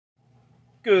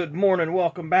Good morning,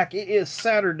 welcome back. It is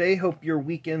Saturday. Hope your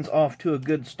weekend's off to a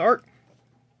good start.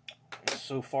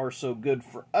 So far, so good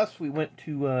for us. We went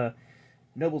to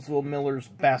Noblesville Miller's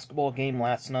basketball game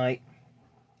last night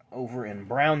over in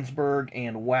Brownsburg,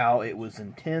 and wow, it was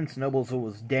intense. Noblesville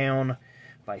was down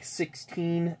by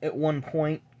 16 at one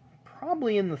point,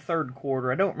 probably in the third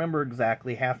quarter. I don't remember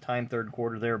exactly, halftime, third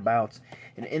quarter, thereabouts,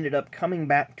 and ended up coming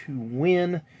back to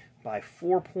win by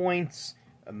 4 points.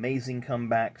 Amazing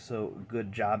comeback, so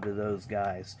good job to those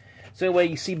guys. So anyway,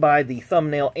 you see by the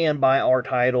thumbnail and by our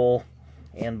title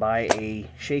and by a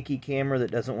shaky camera that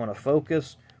doesn't want to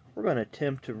focus, we're going to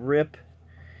attempt to rip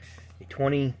a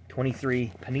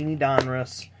 2023 Panini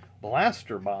Donruss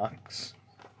blaster box.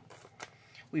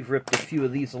 We've ripped a few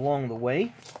of these along the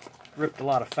way. Ripped a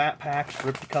lot of fat packs,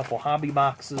 ripped a couple hobby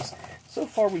boxes. So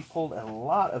far we've pulled a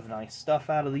lot of nice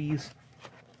stuff out of these.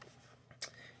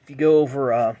 If you go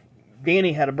over...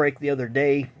 Danny had a break the other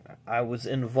day I was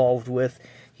involved with.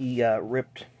 He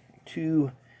ripped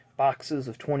 2 boxes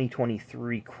of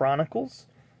 2023 Chronicles.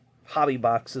 Hobby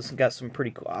boxes, and got some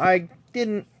pretty cool. I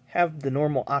didn't have the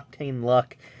normal octane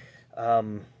luck. A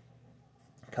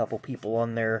couple people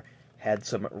on there had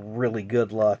some really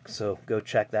good luck, so go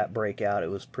check that break out.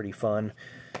 It was pretty fun.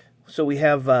 So we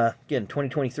have, again,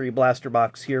 2023 blaster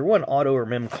box here. 1 auto or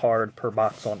mem card per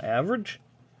box on average.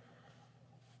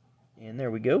 And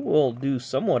there we go. We'll do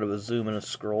somewhat of a zoom and a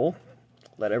scroll.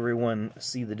 Let everyone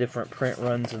see the different print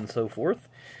runs and so forth.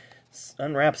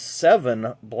 Unwrap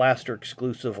 7 blaster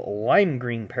exclusive lime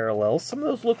green parallels. Some of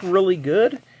those look really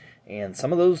good, and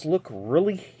some of those look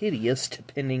really hideous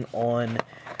depending on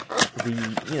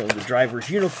the driver's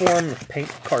uniform,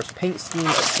 the car's paint scheme,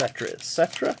 etc.,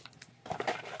 etc.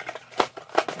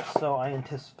 So I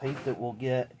anticipate that we'll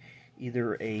get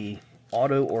either a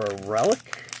auto or a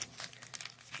relic.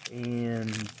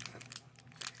 And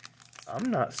I'm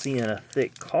not seeing a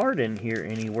thick card in here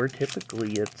anywhere.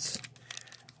 Typically it's,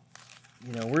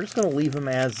 we're just going to leave them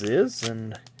as is,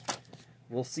 and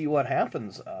we'll see what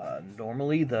happens.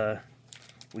 Normally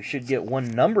we should get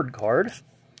 1 numbered card,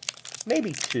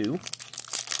 maybe 2. We'll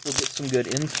get some good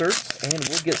inserts, and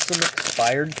we'll get some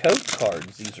expired code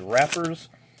cards. These wrappers,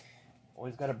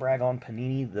 always got to brag on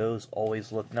Panini. Those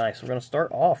always look nice. We're going to start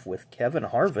off with Kevin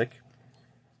Harvick.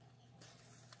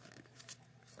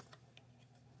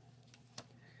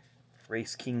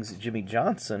 Race King's Jimmy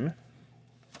Johnson.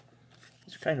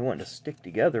 These are kind of wanting to stick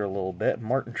together a little bit.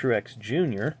 Martin Truex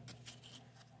Jr.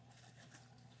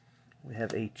 We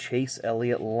have a Chase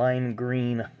Elliott lime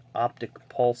green optic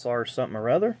pulsar something or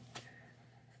other.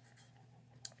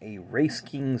 A Race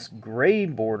King's gray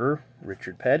border,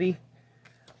 Richard Petty.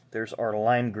 There's our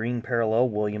lime green parallel,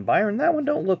 William Byron. That one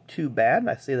don't look too bad.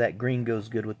 I say that green goes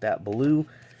good with that blue.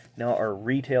 Now our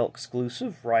retail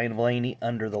exclusive, Ryan Blaney,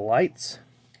 Under the Lights.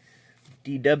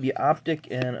 DW Optic,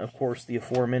 and of course the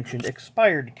aforementioned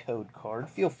expired code card.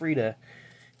 Feel free to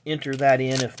enter that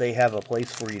in if they have a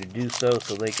place for you to do so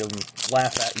they can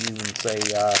laugh at you and say,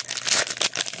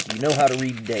 you know how to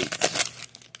read dates.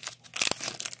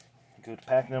 Go to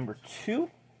pack number 2.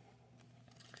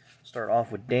 Start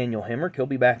off with Daniel Hemrick. He'll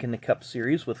be back in the Cup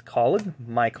Series with Colin.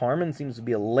 Mike Harmon seems to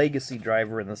be a legacy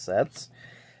driver in the sets,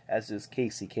 as is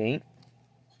Casey Kane.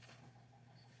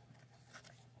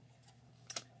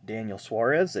 Daniel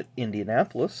Suarez at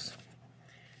Indianapolis.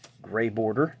 Gray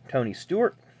border, Tony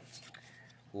Stewart.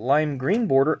 Lime green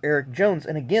border, Eric Jones.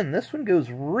 And again, this one goes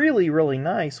really, really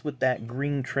nice with that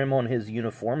green trim on his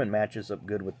uniform and matches up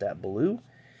good with that blue.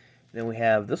 Then we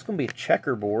have, this going to be a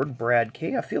checkerboard, Brad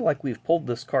K. I feel like we've pulled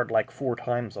this card like 4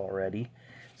 times already.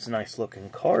 It's a nice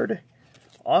looking card.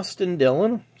 Austin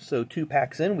Dillon. So 2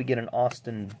 packs in, we get an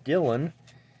Austin Dillon.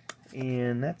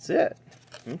 And that's it.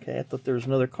 Okay, I thought there was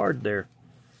another card there.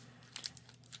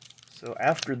 So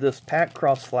after this pack,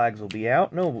 cross flags will be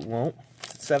out. No, it won't.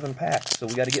 It's 7 packs. So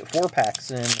we got to get 4 packs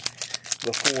in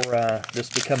before this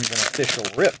becomes an official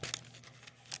rip.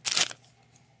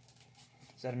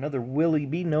 Is that another Willie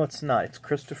B? No, it's not. It's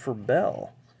Christopher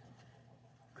Bell.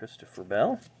 Christopher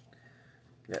Bell.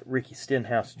 We got Ricky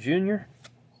Stenhouse Jr.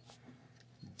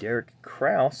 Derek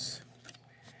Kraus.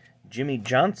 Jimmy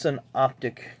Johnson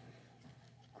Optic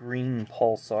Green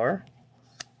Pulsar.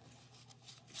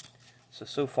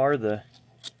 So far, the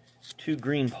 2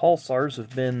 green Pulsars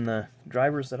have been the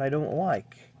drivers that I don't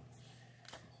like.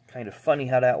 Kind of funny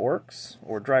how that works.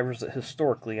 Or drivers that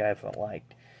historically I haven't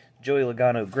liked. Joey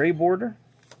Logano gray border.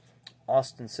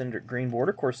 Austin Cindric green border.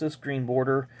 Of course, this green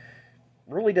border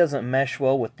really doesn't mesh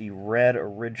well with the red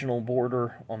original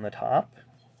border on the top.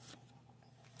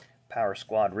 Power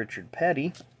Squad Richard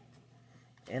Petty.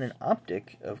 And an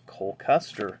optic of Cole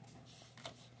Custer.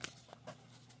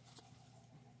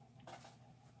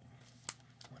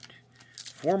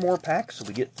 4 more packs, so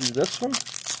we get through this one.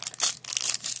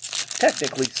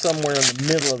 Technically, somewhere in the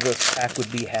middle of this pack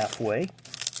would be halfway.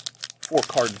 4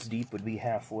 cards deep would be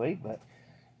halfway, but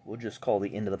we'll just call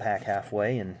the end of the pack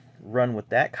halfway and run with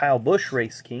that. Kyle Busch,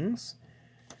 Race Kings.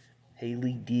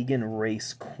 Haley Deegan,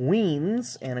 Race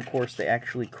Queens. And, of course, they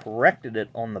actually corrected it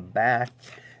on the back.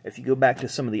 If you go back to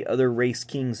some of the other Race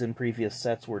Kings in previous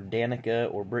sets where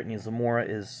Danica or Brittany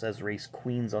Zamora says Race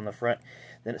Queens on the front,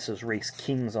 then it says Race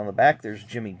Kings on the back. There's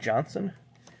Jimmy Johnson.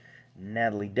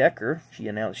 Natalie Decker, she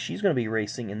announced she's going to be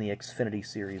racing in the Xfinity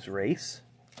Series race.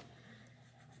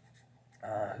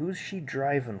 Who's she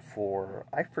driving for?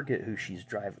 I forget who she's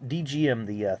driving. DGM,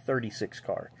 the 36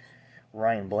 car.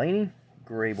 Ryan Blaney,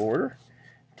 gray border.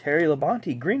 Terry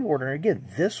Labonte, green border. And again,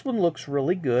 this one looks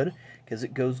really good because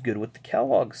it goes good with the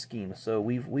Kellogg scheme. So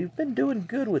we've been doing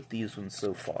good with these ones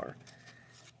so far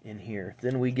in here.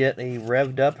 Then we get a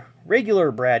revved up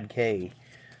regular Brad K.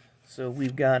 So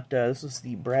we've got, this is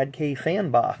the Brad K fan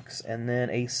box, and then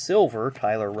a silver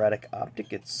Tyler Reddick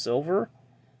optic. It's silver.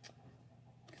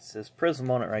 It says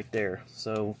Prism on it right there.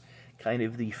 So kind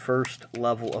of the first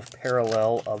level of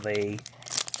parallel of the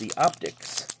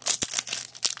optics.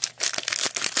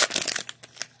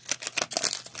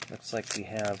 Looks like we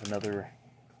have another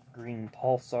green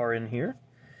Pulsar in here.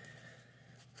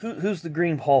 Who's the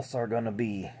green Pulsar going to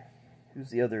be? Who's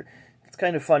the other? It's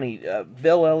kind of funny.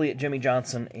 Bill Elliott, Jimmy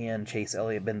Johnson, and Chase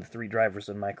Elliott have been the 3 drivers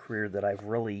in my career that I've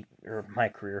really,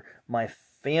 my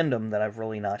fandom that I've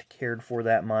really not cared for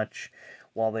that much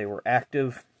while they were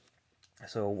active.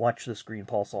 So watch this green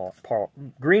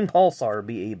Pulsar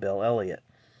be a Bill Elliott,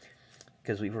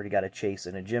 because we've already got a Chase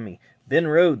and a Jimmy. Ben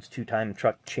Rhodes, 2-time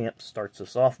truck champ, starts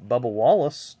us off. Bubba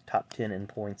Wallace, top 10 in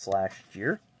points last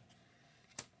year.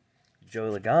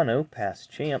 Joey Logano,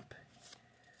 past champ.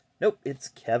 Nope, it's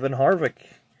Kevin Harvick.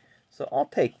 So I'll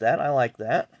take that. I like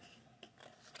that.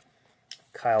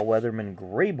 Kyle Weatherman,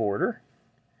 gray border.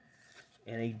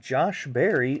 And a Josh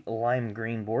Berry, lime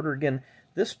green border. Again,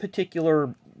 this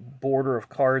particular border of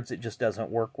cards, it just doesn't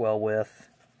work well with.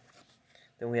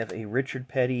 Then we have a Richard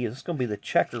Petty. This is going to be the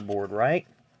checkerboard, right?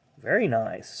 Very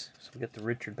nice. So we get the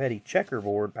Richard Petty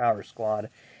checkerboard Power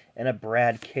Squad and a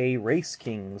Brad K Race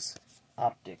Kings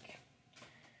optic.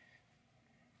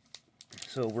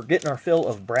 So we're getting our fill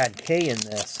of Brad K in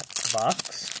this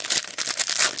box.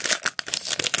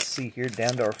 Let's see here,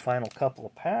 down to our final couple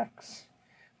of packs.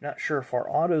 Not sure if our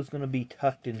auto is going to be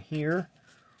tucked in here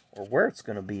or where it's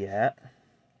going to be at.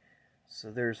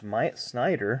 So there's Myatt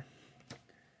Snyder.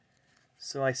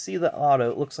 So I see the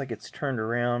auto. It looks like it's turned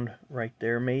around right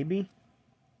there, maybe.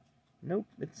 Nope,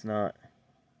 it's not.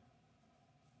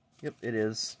 Yep, it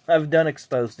is. I've done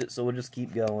exposed it, so we'll just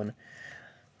keep going.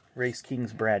 Race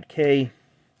Kings Brad K.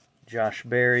 Josh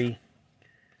Berry.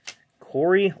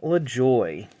 Corey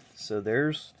LaJoie. So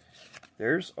there's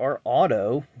our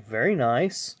auto. Very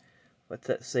nice. What's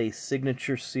that say?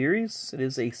 Signature Series. It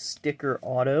is a sticker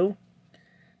auto.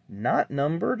 Not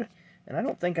numbered. And I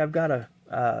don't think I've got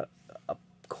a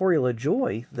Corey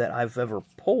LaJoie that I've ever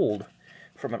pulled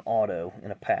from an auto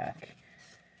in a pack.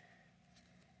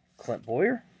 Clint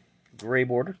Boyer, gray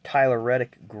border. Tyler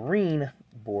Reddick, green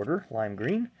border, lime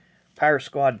green. Power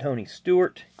Squad, Tony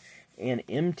Stewart, and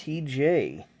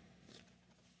MTJ.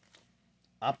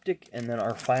 Optic, and then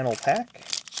our final pack.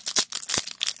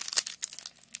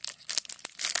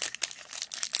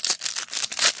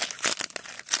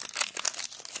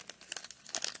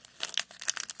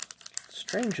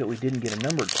 Strange that we didn't get a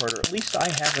numbered card, or at least I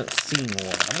haven't seen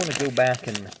one. I'm going to go back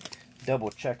and double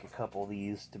check a couple of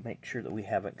these to make sure that we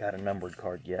haven't got a numbered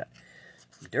card yet.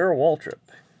 Darrell Waltrip.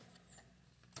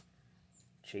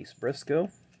 Chase Briscoe.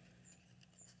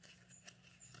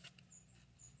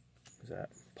 Who's that?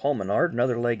 Paul Menard,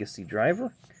 another legacy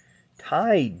driver.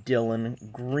 Ty Dillon,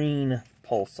 green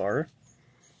Pulsar.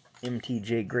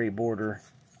 MTJ, gray border.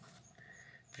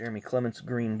 Jeremy Clements,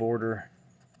 green border.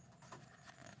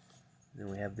 Then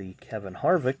we have the Kevin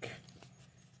Harvick.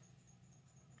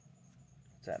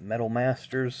 It's that Metal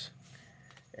Masters.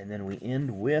 And then we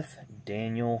end with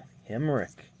Daniel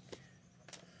Hemrick.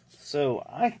 So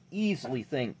I easily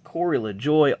think Corey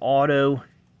LaJoie auto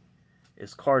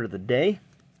is card of the day.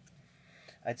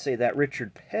 I'd say that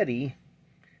Richard Petty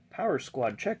Power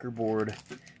Squad checkerboard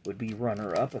would be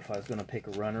runner-up if I was going to pick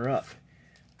a runner-up.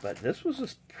 But this was a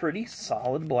pretty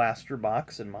solid blaster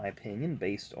box, in my opinion,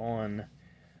 based on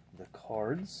the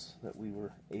cards that we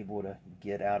were able to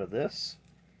get out of this.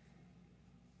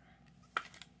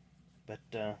 But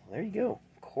there you go.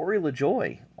 Corey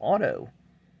LaJoie, auto.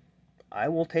 I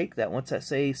will take that. What's that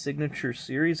say? Signature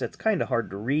Series. That's kind of hard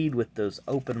to read with those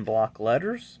open block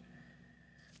letters.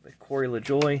 But Corey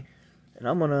LaJoie. And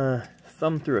I'm going to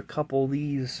thumb through a couple of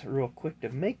these real quick to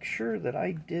make sure that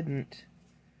I didn't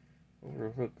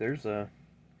overlook. There's a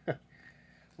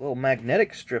little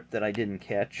magnetic strip that I didn't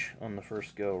catch on the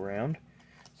first go around.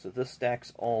 So this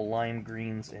stack's all lime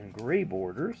greens and gray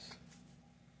borders.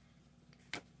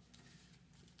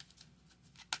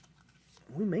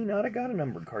 We may not have got a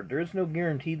numbered card. There is no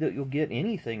guarantee that you'll get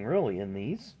anything really in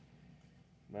these.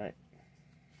 But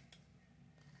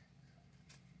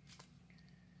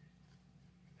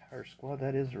Power Squad,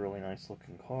 that is a really nice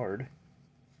looking card.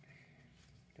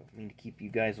 Don't mean to keep you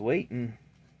guys waiting.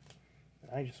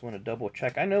 I just want to double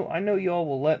check. I know y'all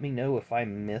will let me know if I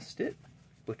missed it,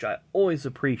 which I always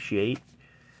appreciate,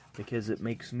 because it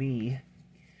makes me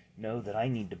know that I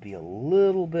need to be a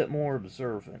little bit more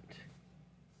observant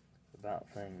about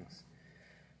things.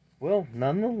 Well,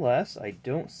 nonetheless, I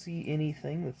don't see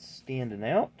anything that's standing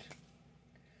out.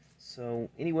 So,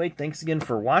 anyway, thanks again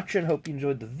for watching. Hope you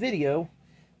enjoyed the video.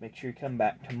 Make sure you come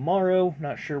back tomorrow.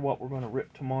 Not sure what we're going to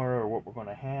rip tomorrow or what we're going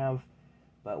to have,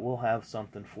 but we'll have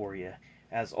something for you.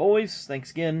 As always, thanks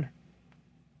again,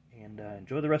 and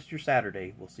enjoy the rest of your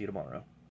Saturday. We'll see you tomorrow.